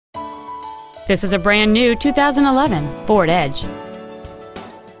This is a brand new 2011 Ford Edge.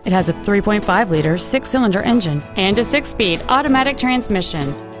 It has a 3.5-liter six-cylinder engine and a 6-speed automatic transmission.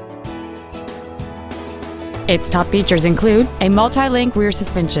 Its top features include a multi-link rear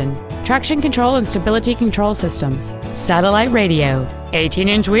suspension, traction control and stability control systems, satellite radio,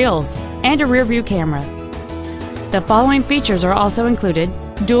 18-inch wheels, and a rear-view camera. The following features are also included: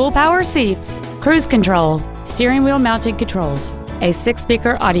 dual power seats, cruise control, steering wheel mounted controls, a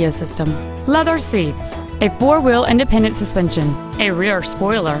 6-speaker audio system, leather seats, a 4-wheel independent suspension, a rear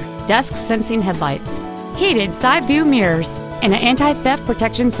spoiler, dusk sensing headlights, heated side view mirrors, and an anti-theft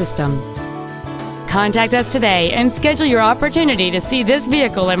protection system. Contact us today and schedule your opportunity to see this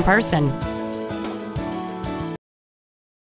vehicle in person.